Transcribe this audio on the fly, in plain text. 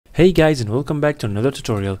Hey guys, and welcome back to another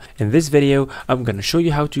tutorial. In this video I'm gonna show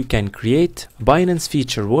you how you can create Binance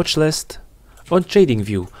feature watch list on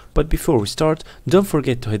TradingView. But before we start, don't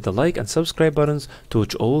forget to hit the like and subscribe buttons to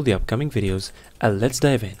watch all the upcoming videos, and let's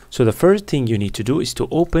dive in. So the first thing you need to do is to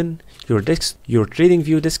open your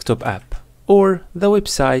TradingView desktop app or the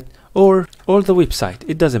website or the website,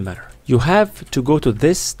 it doesn't matter. You have to go to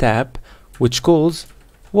this tab which calls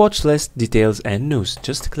watch list details and news.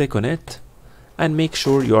 Just click on it and make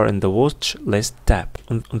sure you are in the watch list tab.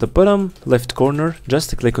 On the bottom left corner,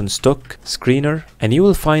 just click on stock screener and you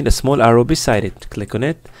will find a small arrow beside it. Click on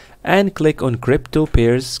it and click on crypto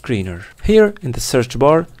pairs screener. Here in the search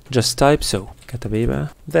bar, just type so.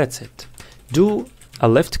 That's it. Do a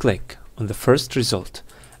left click on the first result,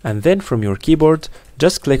 and then from your keyboard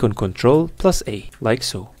just click on Ctrl+A like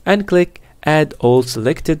so, and click add all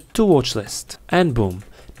selected to watch list, and boom,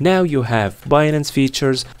 now you have Binance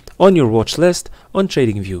features on your watch list on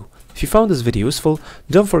TradingView. If you found this video useful,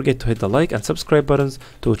 don't forget to hit the like and subscribe buttons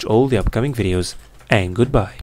to watch all the upcoming videos, and goodbye.